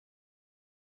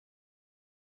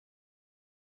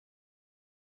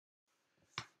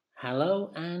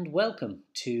Hello and welcome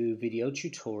to video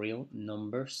tutorial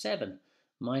number 7.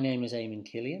 My name is Eamon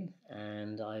Killian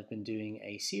and I've been doing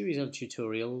a series of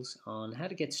tutorials on how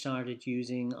to get started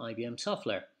using IBM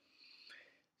SoftLayer.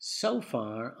 So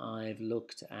far I've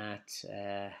looked at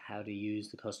how to use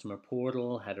the customer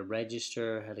portal, how to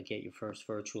register, how to get your first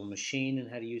virtual machine, and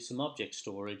how to use some object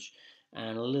storage,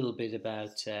 and a little bit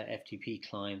about FTP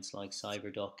clients like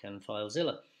CyberDuck and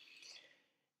FileZilla.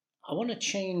 I want to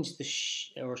change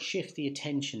or shift the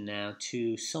attention now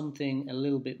to something a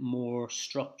little bit more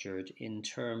structured in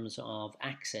terms of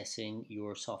accessing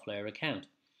your SoftLayer account.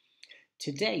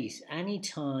 To date, any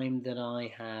time that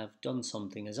I have done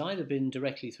something has either been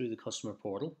directly through the customer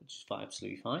portal, which is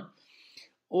absolutely fine,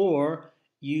 or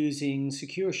using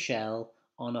Secure Shell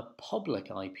on a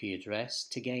public IP address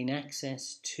to gain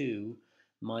access to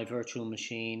my virtual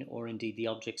machine or indeed the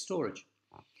object storage.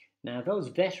 Now, those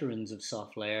veterans of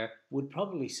SoftLayer would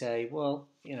probably say, well,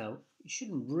 you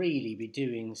shouldn't really be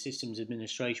doing systems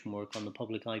administration work on the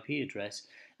public IP address,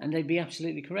 and they'd be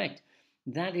absolutely correct.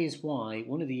 That is why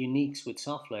one of the uniques with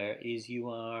SoftLayer is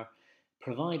you are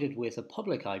provided with a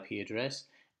public IP address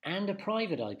and a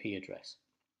private IP address.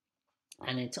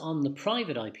 And it's on the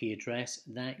private IP address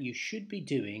that you should be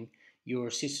doing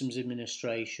your systems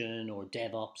administration or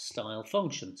DevOps style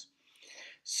functions.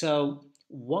 So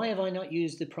why have I not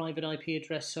used the private IP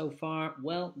address so far?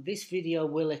 Well, this video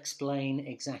will explain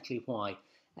exactly why.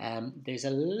 There's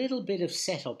a little bit of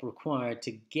setup required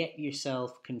to get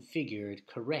yourself configured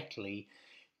correctly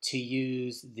to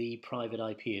use the private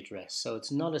IP address. So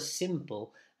it's not as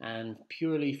simple, and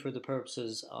purely for the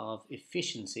purposes of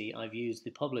efficiency, I've used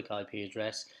the public IP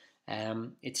address.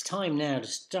 It's time now to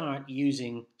start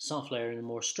using SoftLayer in a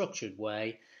more structured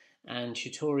way. And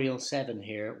tutorial 7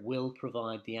 here will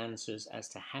provide the answers as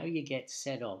to how you get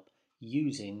set up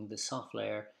using the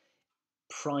SoftLayer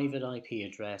private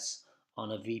IP address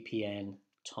on a VPN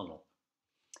tunnel.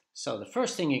 So the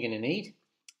first thing you're going to need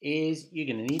is you're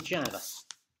going to need Java.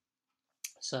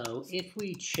 So if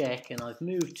we check, and I've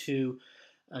moved to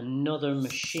another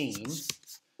machine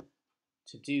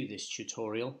to do this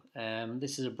tutorial.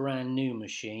 This is a brand new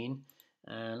machine,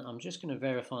 and I'm just going to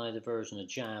verify the version of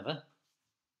Java.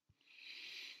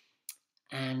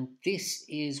 And this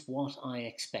is what I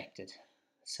expected.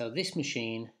 So this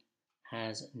machine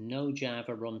has no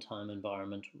Java runtime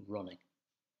environment running.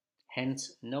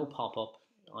 Hence, no pop-up,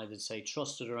 either say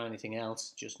trusted or anything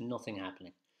else, just nothing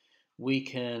happening. We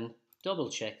can double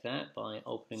check that by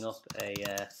opening up a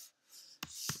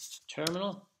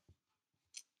terminal.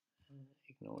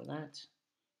 Ignore that.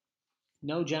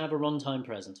 No Java runtime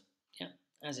present. Yeah,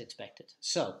 as expected.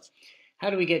 So, how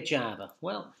do we get Java?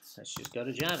 Well, let's just go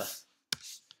to Java.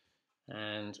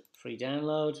 And free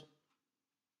download,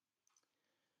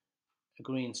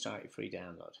 agree and start your free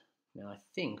download. Now I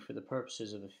think for the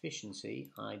purposes of efficiency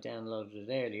I downloaded it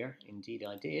earlier, indeed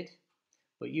I did,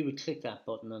 but you would click that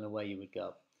button and away you would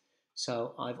go.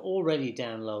 So I've already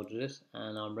downloaded it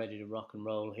and I'm ready to rock and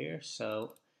roll here,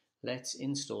 so let's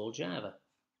install Java.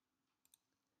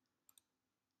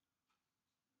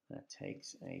 That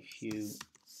takes a few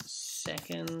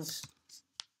seconds.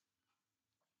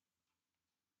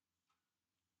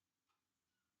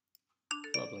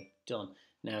 Lovely, done.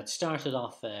 Now it started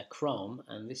off Chrome,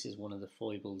 and this is one of the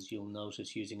foibles you'll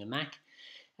notice using a Mac.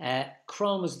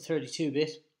 Chrome is a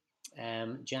 32-bit.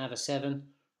 Java 7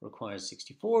 requires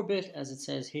 64-bit, as it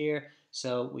says here,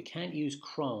 so we can't use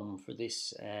Chrome for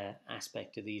this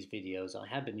aspect of these videos. I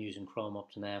have been using Chrome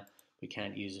up to now. We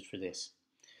can't use it for this.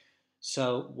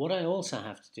 So what I also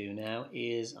have to do now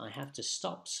is I have to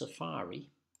stop Safari.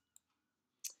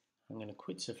 I'm going to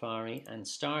quit Safari and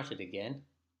start it again,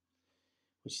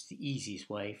 which is the easiest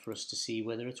way for us to see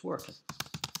whether it's working.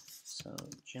 So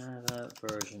Java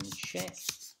version check.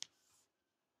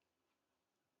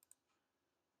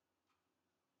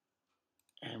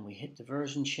 And we hit the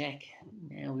version check.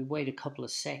 Now we wait a couple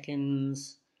of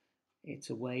seconds.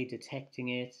 It's away detecting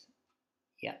it.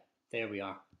 Yeah, there we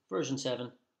are. Version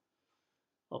 7,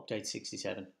 update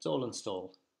 67. It's all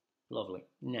installed. Lovely.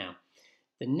 Now,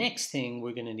 the next thing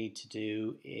we're going to need to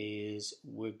do is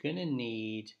we're going to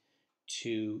need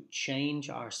to change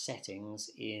our settings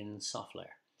in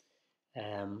SoftLayer.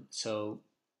 So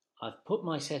I've put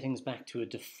my settings back to a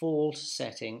default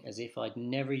setting as if I'd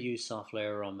never used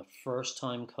SoftLayer or I'm a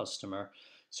first-time customer.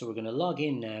 So we're going to log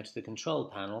in now to the control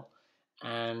panel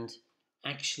and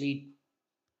actually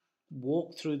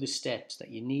walk through the steps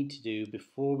that you need to do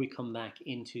before we come back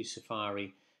into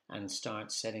Safari and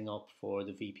start setting up for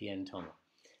the VPN tunnel.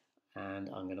 And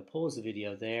I'm going to pause the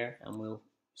video there and we'll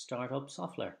start up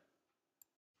SoftLayer.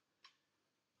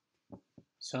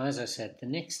 So as I said, the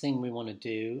next thing we want to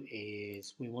do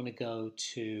is we want to go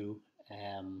to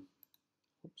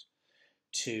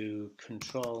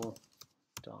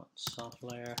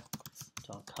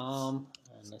control.softlayer.com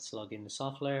and let's log into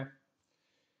SoftLayer.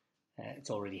 It's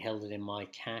already held it in my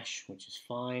cache, which is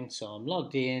fine. So I'm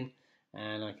logged in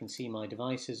and I can see my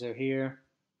devices are here,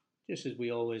 just as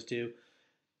we always do.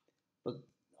 But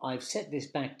I've set this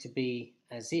back to be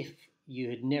as if you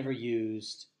had never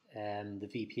used the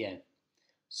VPN.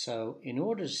 So in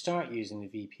order to start using the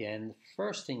VPN, the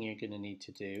first thing you're going to need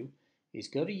to do is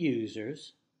go to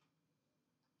Users,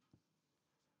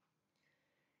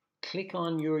 click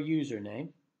on your username,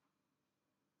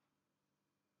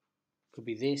 could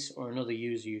be this or another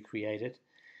user you created,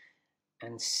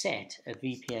 and set a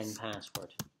VPN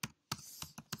password.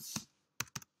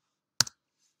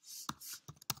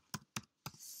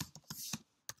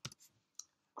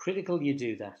 Critical you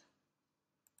do that.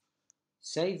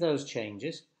 Save those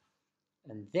changes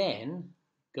and then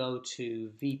go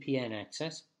to VPN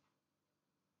access.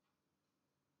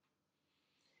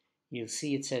 You'll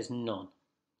see it says none.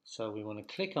 So we want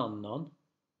to click on none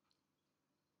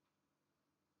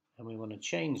and we want to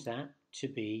change that to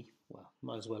be, well,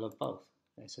 might as well have both,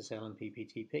 SSL and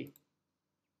PPTP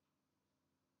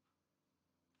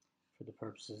for the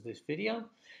purposes of this video.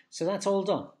 So that's all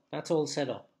done. That's all set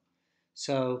up.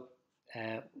 So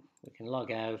we can log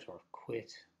out or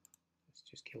quit. Let's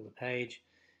just kill the page.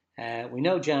 We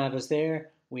know Java's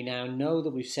there. We now know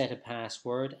that we've set a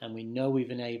password and we know we've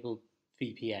enabled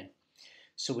VPN.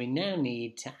 So we now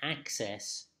need to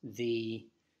access the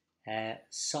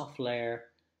SoftLayer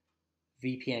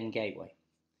VPN gateway.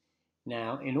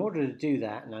 Now, in order to do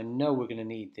that, and I know we're going to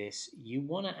need this, you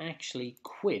want to actually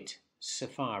quit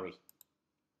Safari.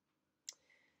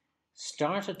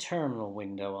 Start a terminal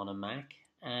window on a Mac,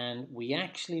 and we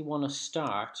actually want to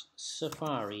start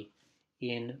Safari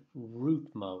in root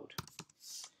mode.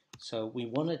 So we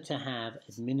want it to have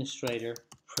administrator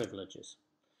privileges.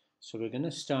 So we're going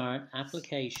to start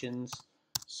Applications,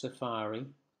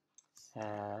 Safari,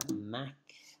 Mac,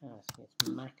 I think it's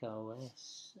Mac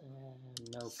OS,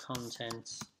 no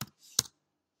contents,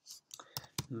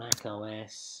 Mac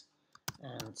OS,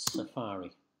 and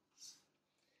Safari.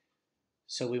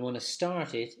 So we want to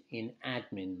start it in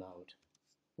admin mode,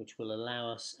 which will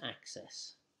allow us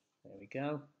access. There we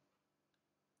go.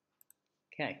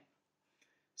 Okay,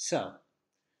 so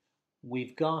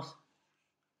we've got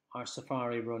our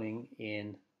Safari running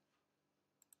in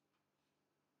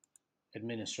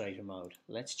administrator mode.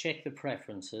 Let's check the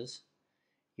preferences.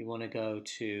 You want to go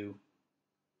to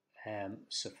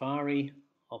Safari,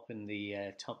 up in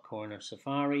the top corner,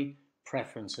 Safari,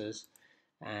 Preferences,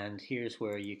 and here's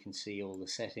where you can see all the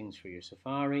settings for your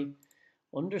Safari.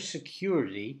 Under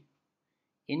Security,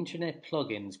 Internet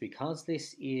Plugins, because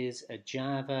this is a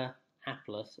Java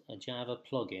applet, a Java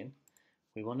plugin,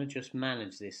 we want to just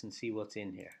manage this and see what's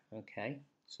in here. Okay,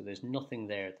 so there's nothing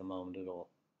there at the moment at all.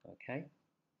 Okay,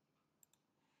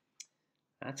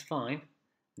 that's fine.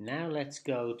 Now let's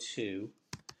go to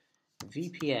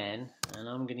VPN, and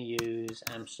I'm going to use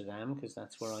Amsterdam because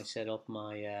that's where I set up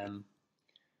my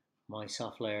my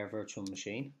SoftLayer virtual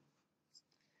machine.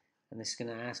 And this is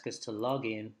going to ask us to log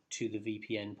in to the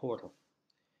VPN portal.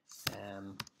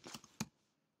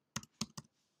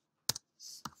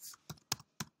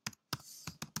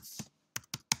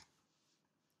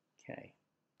 Okay.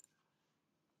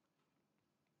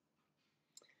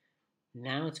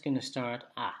 Now it's going to start,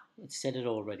 it said it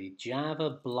already,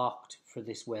 Java blocked for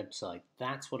this website.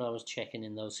 That's what I was checking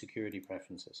in those security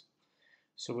preferences.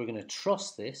 So we're going to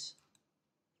trust this,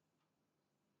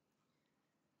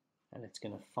 and it's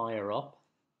going to fire up,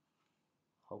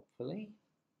 hopefully.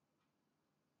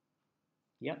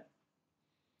 Yep.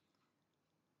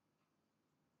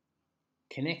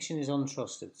 Connection is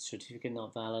untrusted, certificate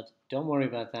not valid. Don't worry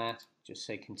about that, just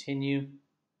say continue.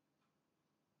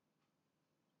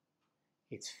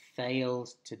 It's failed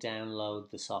to download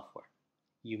the software.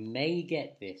 You may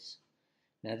get this.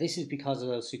 Now this is because of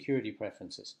those security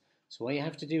preferences. So what you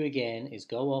have to do again is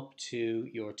go up to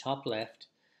your top left,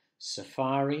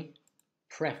 Safari,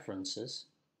 Preferences,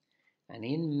 and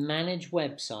in Manage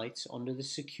Websites, under the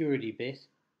security bit,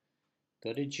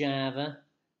 go to Java.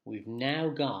 We've now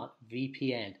got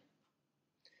VPN.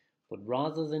 But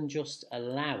rather than just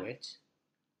allow it,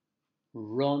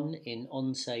 run in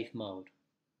unsafe mode.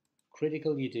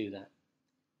 Critical you do that.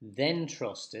 Then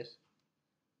trust it.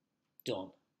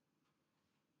 Done.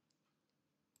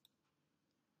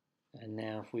 And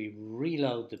now if we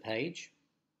reload the page,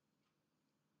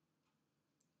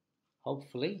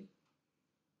 hopefully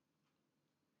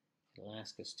it'll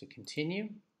ask us to continue.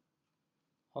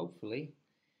 Hopefully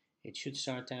It should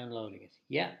start downloading it.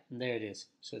 Yeah, and there it is.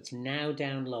 So it's now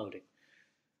downloading.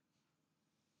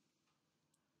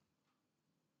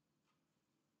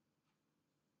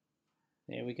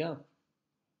 There we go.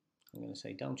 I'm going to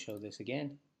say don't show this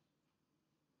again.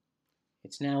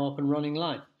 It's now up and running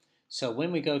live. So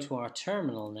when we go to our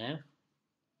terminal now,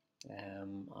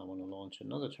 I want to launch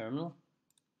another terminal.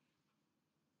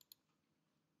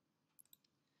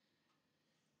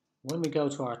 When we go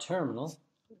to our terminal,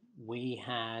 we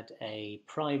had a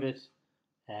private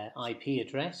IP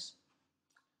address.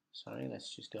 Sorry,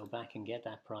 let's just go back and get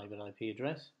that private IP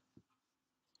address.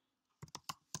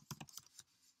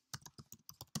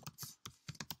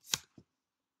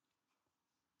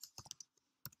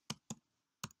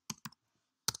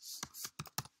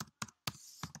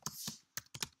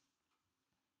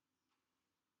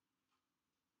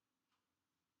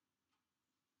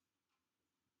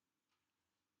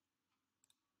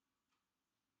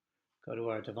 Go to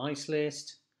our device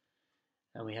list,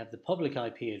 and we have the public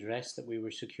IP address that we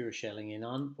were secure shelling in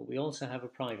on, but we also have a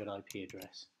private IP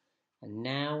address. And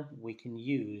now we can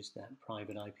use that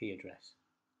private IP address.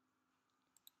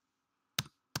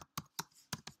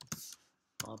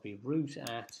 I'll be root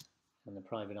at and the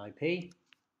private IP.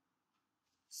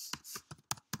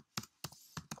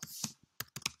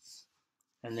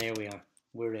 And there we are,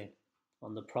 we're in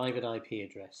on the private IP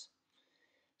address.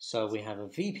 So we have a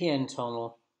VPN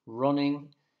tunnel running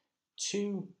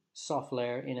to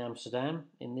SoftLayer in Amsterdam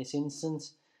in this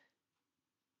instance,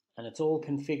 and it's all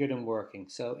configured and working.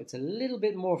 So it's a little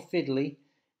bit more fiddly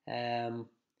than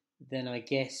I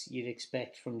guess you'd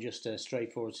expect from just a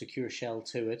straightforward secure shell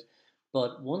to it.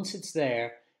 But once it's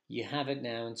there, you have it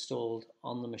now installed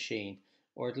on the machine,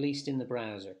 or at least in the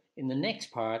browser. In the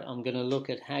next part, I'm going to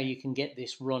look at how you can get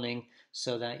this running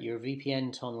so that your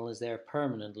VPN tunnel is there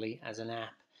permanently as an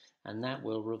app, and that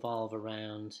will revolve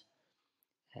around,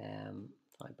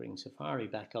 if I bring Safari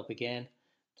back up again,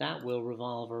 that will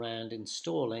revolve around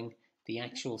installing the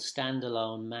actual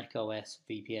standalone macOS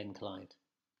VPN client.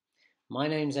 My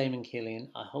name's Eamon Killian.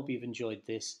 I hope you've enjoyed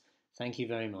this. Thank you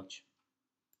very much.